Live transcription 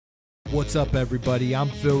What's up, everybody? I'm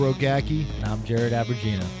Phil Rogacki. And I'm Jared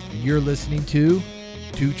Abergina. And you're listening to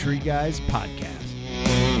Two Tree Guys Podcast.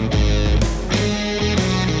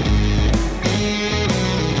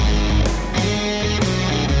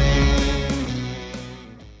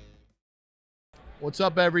 What's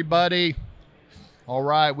up, everybody? All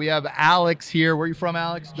right, we have Alex here. Where are you from,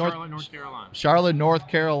 Alex? Charlotte, North Carolina. Charlotte, North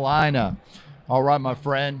Carolina. All right, my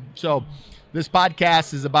friend. So this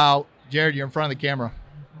podcast is about, Jared, you're in front of the camera.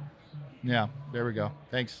 Yeah, there we go.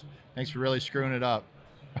 Thanks for really screwing it up.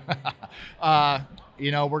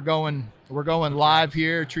 We're going live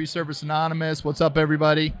here. Tree Service Anonymous. What's up,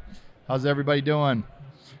 everybody? How's everybody doing?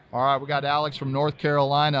 All right, we got Alex from North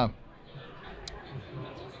Carolina.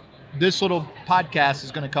 This little podcast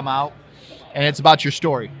is going to come out, and it's about your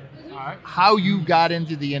story. All right. How you got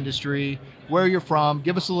into the industry, where you're from.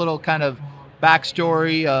 Give us a little kind of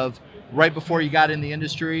backstory of right before you got in the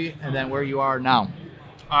industry, and then where you are now.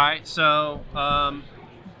 All right, so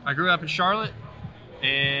I grew up in Charlotte,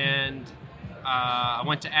 and I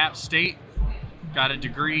went to App State, got a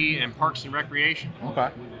degree in Parks and Recreation. Okay.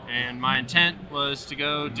 And my intent was to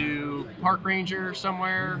go do park ranger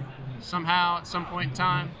somewhere, somehow, at some point in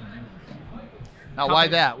time. Now, why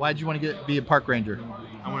that? Why did you want to be a park ranger?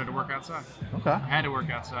 I wanted to work outside. Okay. I had to work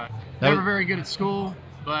outside. Never very good at school,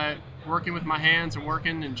 but working with my hands and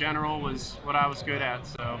working in general was what I was good at.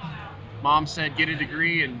 So Mom said, get a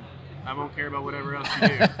degree and I won't care about whatever else you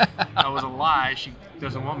do. That was a lie. She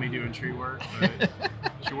doesn't want me doing tree work, but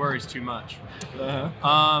she worries too much.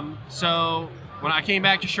 Uh-huh. So when I came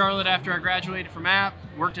back to Charlotte after I graduated from App,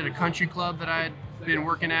 worked at a country club that I had been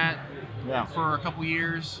working at for a couple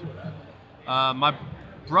years. My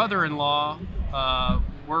brother-in-law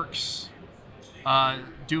works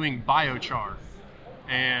doing biochar.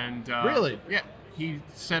 And really? Yeah, he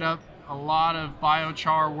set up a lot of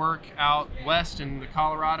biochar work out west in the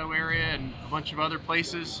Colorado area and a bunch of other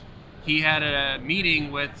places. He had a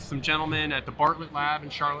meeting with some gentlemen at the Bartlett Lab in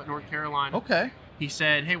Charlotte, North Carolina. Okay. He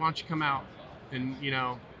said, "Hey, why don't you come out and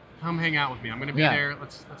come hang out with me? I'm going to be there.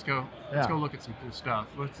 Let's go. Let's go look at some cool stuff.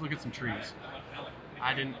 Let's look at some trees."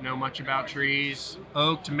 I didn't know much about trees.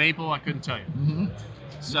 Oak to maple, I couldn't tell you. Mm-hmm.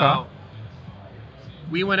 So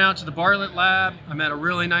we went out to the Bartlett Lab. I met a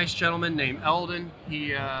really nice gentleman named Eldon.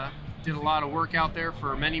 He did a lot of work out there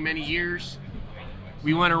for many, many years.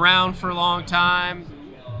 We went around for a long time.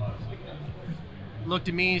 Looked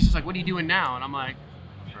at me, he's just like, "What are you doing now?" And I'm like,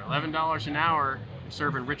 "For $11 an hour, I'm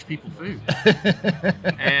serving rich people food."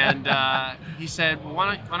 And he said, "Well,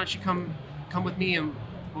 why don't you come with me and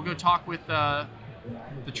we'll go talk with the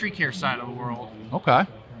tree care side of the world. Okay.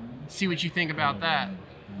 See what you think about that."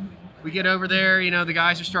 We get over there, the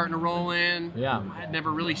guys are starting to roll in. Yeah. I had never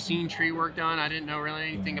really seen tree work done. I didn't know really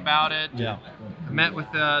anything about it. Yeah. I met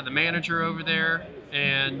with the manager over there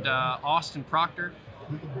and Austin Proctor,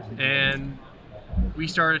 and we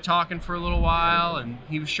started talking for a little while, and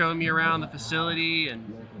he was showing me around the facility,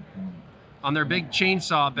 and on their big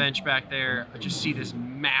chainsaw bench back there, I just see this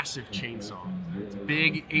massive chainsaw. It's a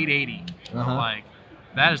big 880. I'm like,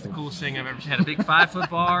 that is the coolest thing I've ever seen. Had a big 5-foot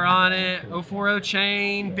bar on it, 040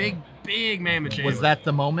 chain, big mammoth chain. Was that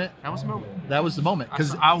the moment? That was the moment. That was the moment.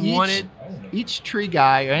 Because each tree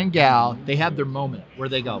guy and gal, they have their moment where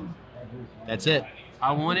they go, that's it.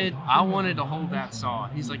 I wanted to hold that saw.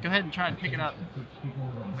 He's like, "Go ahead and try to pick it up."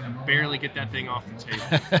 I barely get that thing off the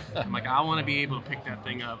table. I'm like, I want to be able to pick that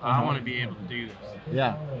thing up. I want to be able to do this.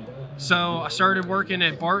 Yeah. So I started working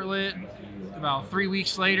at Bartlett. About 3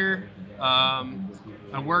 weeks later,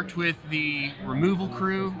 I worked with the removal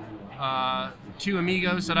crew. Two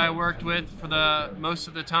amigos that I worked with for the most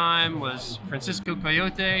of the time was Francisco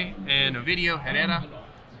Coyote and Ovidio Herrera.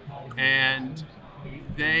 And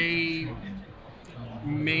they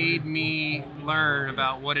made me learn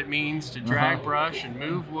about what it means to drag brush and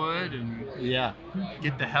move wood and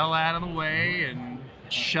get the hell out of the way and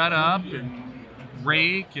shut up and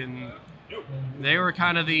rake, and they were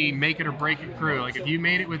kind of the make it or break it crew. Like if you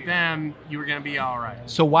made it with them, you were going to be all right.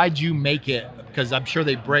 So why'd you make it? Because I'm sure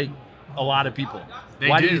they break a lot of people.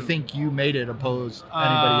 Why do you think you made it opposed to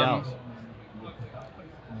anybody else?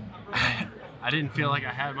 I didn't feel like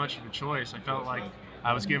I had much of a choice. I felt like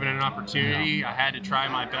I was given an opportunity. I had to try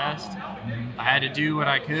my best. I had to do what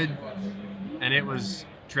I could. And it was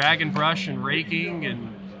dragging brush and raking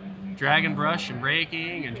and dragging brush and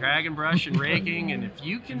raking and dragging brush and raking. And if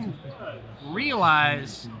you can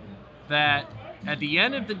realize that at the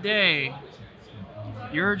end of the day,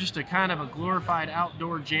 you're just a kind of a glorified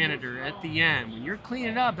outdoor janitor at the end. When you're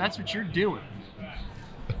cleaning up, that's what you're doing.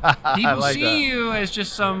 People see you as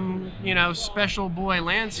just some, special boy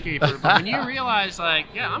landscaper. But when you realize,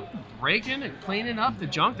 raking and cleaning up the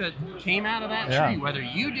junk that came out of that tree, whether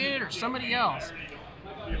you did or somebody else.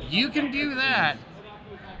 If you can do that,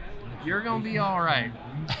 you're going to be all right.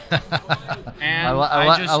 And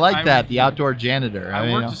I like that, the outdoor janitor.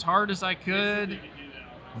 I worked as hard as I could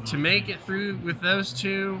to make it through with those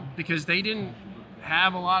two because they didn't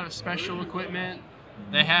have a lot of special equipment.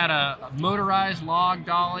 They had a motorized log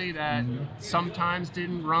dolly that sometimes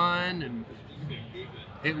didn't run, and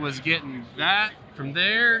it was getting that from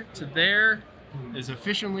there to there as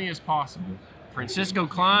efficiently as possible. Francisco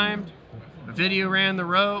climbed, the video ran the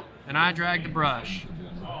rope, and I dragged the brush.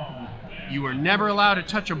 You were never allowed to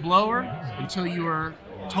touch a blower until you were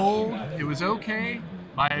told it was okay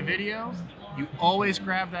by a video. You always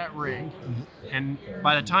grab that rake. And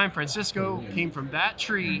by the time Francisco came from that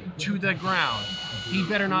tree to the ground, he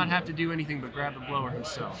better not have to do anything but grab the blower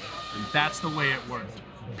himself. And that's the way it worked,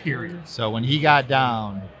 period. So when he got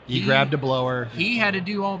down, he grabbed a blower. He had to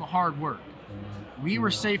do all the hard work. We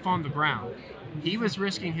were safe on the ground. He was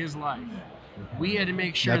risking his life. We had to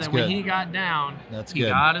make sure that when he got down, he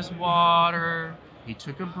got his water, he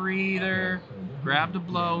took a breather, grabbed a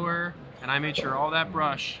blower, and I made sure all that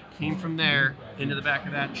brush came from there into the back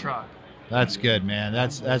of that truck. That's good, man.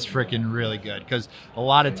 That's freaking really good, because a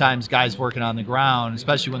lot of times guys working on the ground,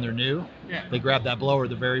 especially when they're new, they grab that blower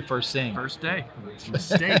the very first thing. First day. It's a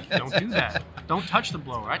mistake. Don't do that. Don't touch the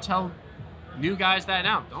blower. I tell new guys that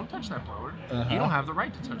now. Don't touch that blower. You don't have the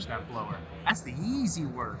right to touch that blower. That's the easy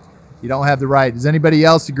work. You don't have the right. Does anybody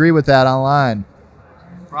else agree with that online?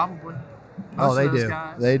 Probably. They do.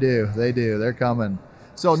 Guys. They do. They're coming.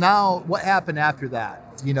 So now what happened after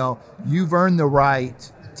that? You know, you've earned the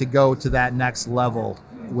right to go to that next level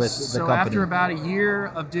with the company. So after about a year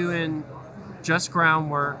of doing just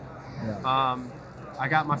groundwork, I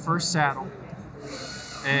got my first saddle.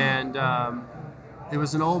 And it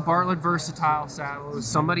was an old Bartlett Versatile saddle. It was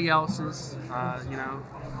somebody else's.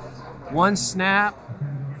 One snap,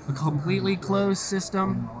 a completely closed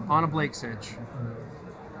system on a Blake hitch.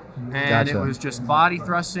 And it was just body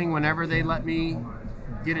thrusting whenever they let me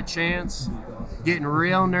get a chance. Getting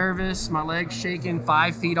real nervous, my legs shaking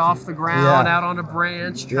 5 feet off the ground, out on a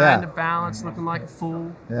branch, trying to balance, looking like a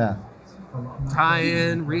fool. Tie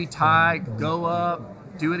in, retie, go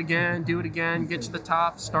up, do it again, get to the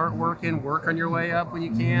top, start working, work on your way up when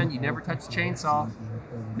you can. You never touch the chainsaw.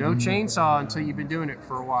 No chainsaw until you've been doing it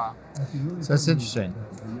for a while. So that's interesting.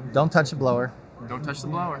 Don't touch the blower. Don't touch the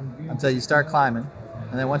blower. Until you start climbing.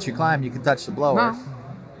 And then once you climb, you can touch the blower.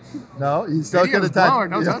 No, you still got to touch.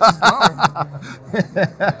 Don't touch the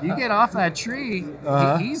blower. You get off that tree.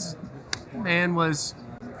 Man was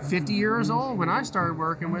 50 years old when I started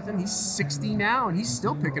working with him. He's 60 now, and he's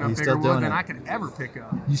still picking up bigger wood than I could ever pick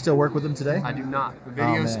up. You still work with him today? I do not. The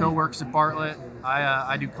video still works at Bartlett.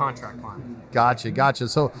 I do contract climbing. Gotcha.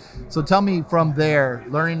 So tell me from there,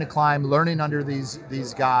 learning to climb, learning under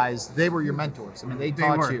these guys, they were your mentors. I mean, they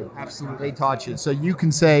taught you. Absolutely. They taught you. So you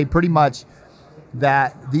can say pretty much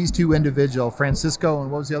that these two individuals, Francisco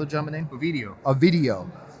and what was the other gentleman name? Ovidio.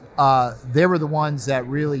 They were the ones that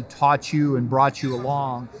really taught you and brought you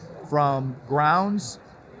along from grounds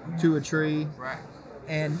to a tree. Right.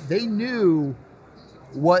 And they knew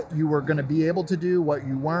what you were going to be able to do, what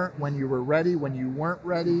you weren't, when you were ready, when you weren't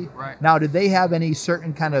ready. Right. Now, did they have any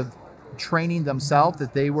certain kind of training themselves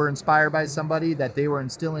that they were inspired by somebody that they were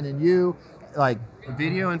instilling in you? Like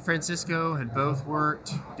Ovidio and Francisco had both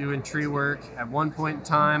worked doing tree work. At one point in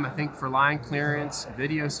time, I think for line clearance,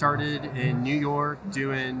 Ovidio started in New York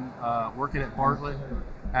doing working at Bartlett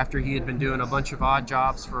after he had been doing a bunch of odd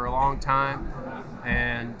jobs for a long time.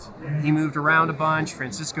 And he moved around a bunch,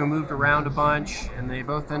 Francisco moved around a bunch, and they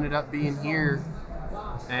both ended up being here.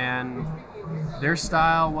 And their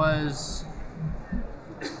style was,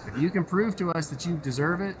 if you can prove to us that you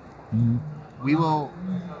deserve it, we will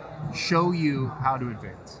show you how to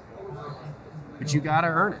advance. But you got to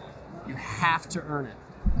earn it. You have to earn it.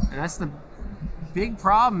 And that's the big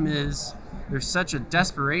problem is there's such a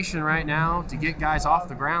desperation right now to get guys off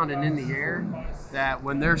the ground and in the air that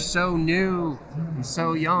when they're so new and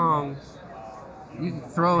so young, you can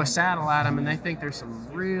throw a saddle at them and they think they're some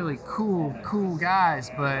really cool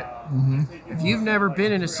guys. But if you've never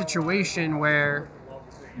been in a situation where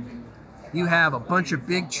you have a bunch of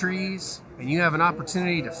big trees and you have an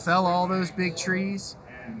opportunity to fell all those big trees,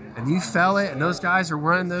 and you fell it, and those guys are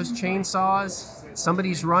running those chainsaws,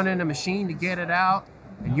 somebody's running a machine to get it out,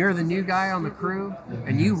 and you're the new guy on the crew,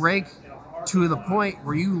 and you rake to the point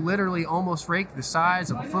where you literally almost rake the size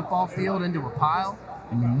of a football field into a pile,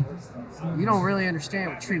 you don't really understand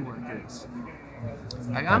what tree work is.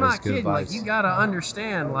 Like, I'm not kidding. Like, you got to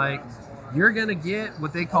understand, like, you're going to get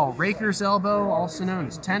what they call raker's elbow, also known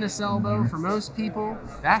as tennis elbow for most people.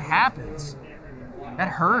 That happens. That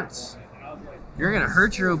hurts. You're going to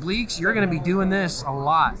hurt your obliques. You're going to be doing this a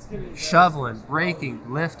lot. Shoveling,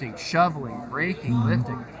 raking, lifting, shoveling, raking,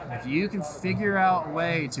 lifting. If you can figure out a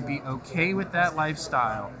way to be okay with that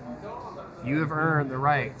lifestyle, you have earned the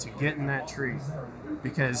right to get in that tree.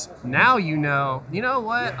 Because now you know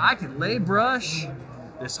what? I could lay brush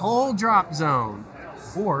this whole drop zone,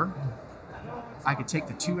 or I could take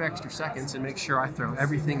the 2 extra seconds and make sure I throw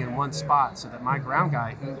everything in one spot so that my ground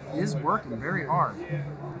guy, who is working very hard,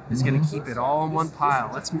 is going to keep it all in one pile.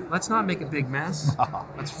 Let's not make a big mess.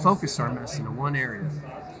 Let's focus our mess into one area.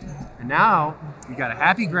 And now you got a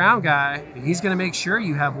happy ground guy, and he's going to make sure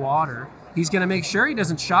you have water. He's going to make sure he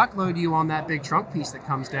doesn't shock load you on that big trunk piece that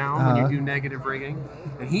comes down when you do negative rigging.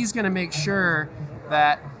 And he's going to make sure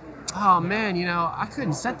that, oh man, I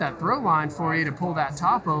couldn't set that throw line for you to pull that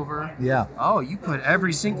top over. Yeah. Oh, you put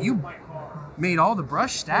you made all the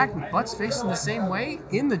brush stacked with butts facing the same way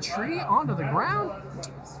in the tree onto the ground.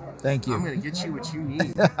 Thank you. I'm going to get you what you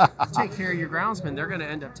need. Take care of your groundsmen. They're going to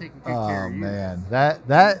end up taking good care of you. Oh man,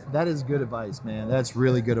 that is good advice, man. That's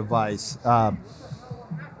really good advice.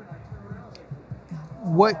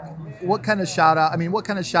 What kind of shout out? I mean, what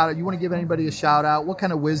kind of shout out? You want to give anybody a shout out? What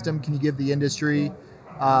kind of wisdom can you give the industry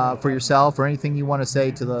for yourself, or anything you want to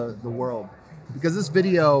say to the world? Because this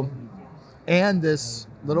video and this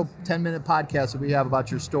little 10-minute podcast that we have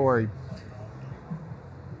about your story,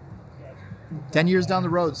 10 years down the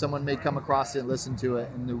road, someone may come across it and listen to it,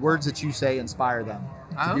 and the words that you say inspire them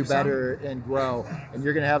to do better and grow. And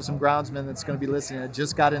you're going to have some groundsmen that's going to be listening that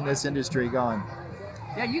just got in this industry going,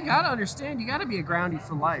 yeah, you got to understand, you got to be a groundie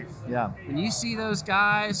for life. Yeah. When you see those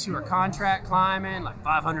guys who are contract climbing, like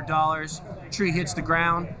 $500, tree hits the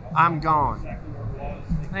ground, I'm gone.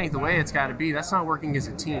 That ain't the way it's got to be. That's not working as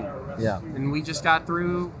a team. Yeah. And we just got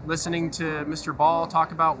through listening to Mr. Ball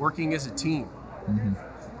talk about working as a team. Mm-hmm.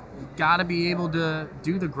 You got to be able to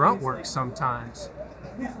do the grunt work sometimes.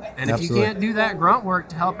 And if Absolutely. you can't do that grunt work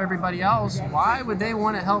to help everybody else, why would they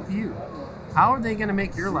want to help you? How are they going to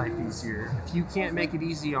make your life easier if you can't make it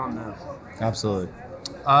easy on them? Absolutely.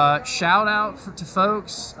 Shout out to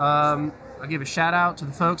folks. I'll give a shout out to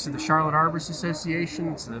the folks at the Charlotte Arborist Association.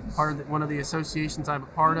 It's one of the associations I'm a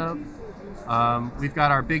part of. We've got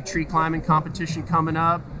our big tree climbing competition coming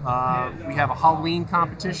up. We have a Halloween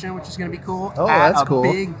competition, which is going to be cool. Oh, at that's cool.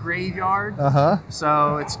 A big graveyard.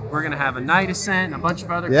 So we're going to have a night ascent and a bunch of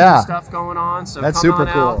other cool stuff going on. So that's come super on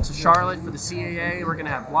out cool. to Charlotte for the CAA. We're going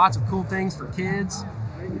to have lots of cool things for kids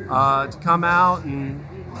to come out and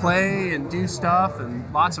play and do stuff, and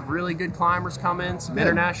lots of really good climbers coming. Some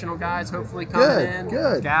international guys hopefully coming in.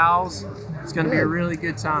 Good. Gals. It's going to be a really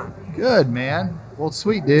good time. Good, man. Well,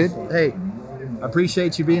 sweet, dude. Hey, I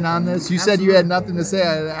appreciate you being on this. You said you had nothing to say.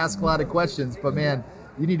 I had to ask a lot of questions, but man,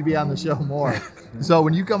 you need to be on the show more. So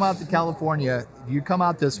when you come out to California, if you come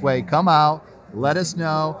out this way, come out, let us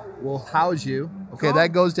know. We'll house you. Okay, cool.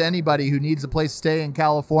 That goes to anybody who needs a place to stay in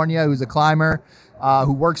California, who's a climber,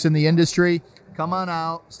 who works in the industry. Come on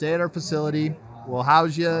out, stay at our facility. We'll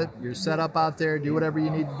house you. You're set up out there. Do whatever you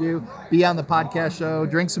need to do. Be on the podcast show.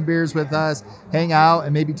 Drink some beers with us. Hang out,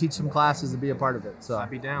 and maybe teach some classes and be a part of it. So I'd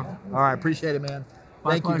be down. All right. Appreciate it, man.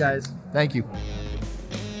 Thank you, guys. Thank you.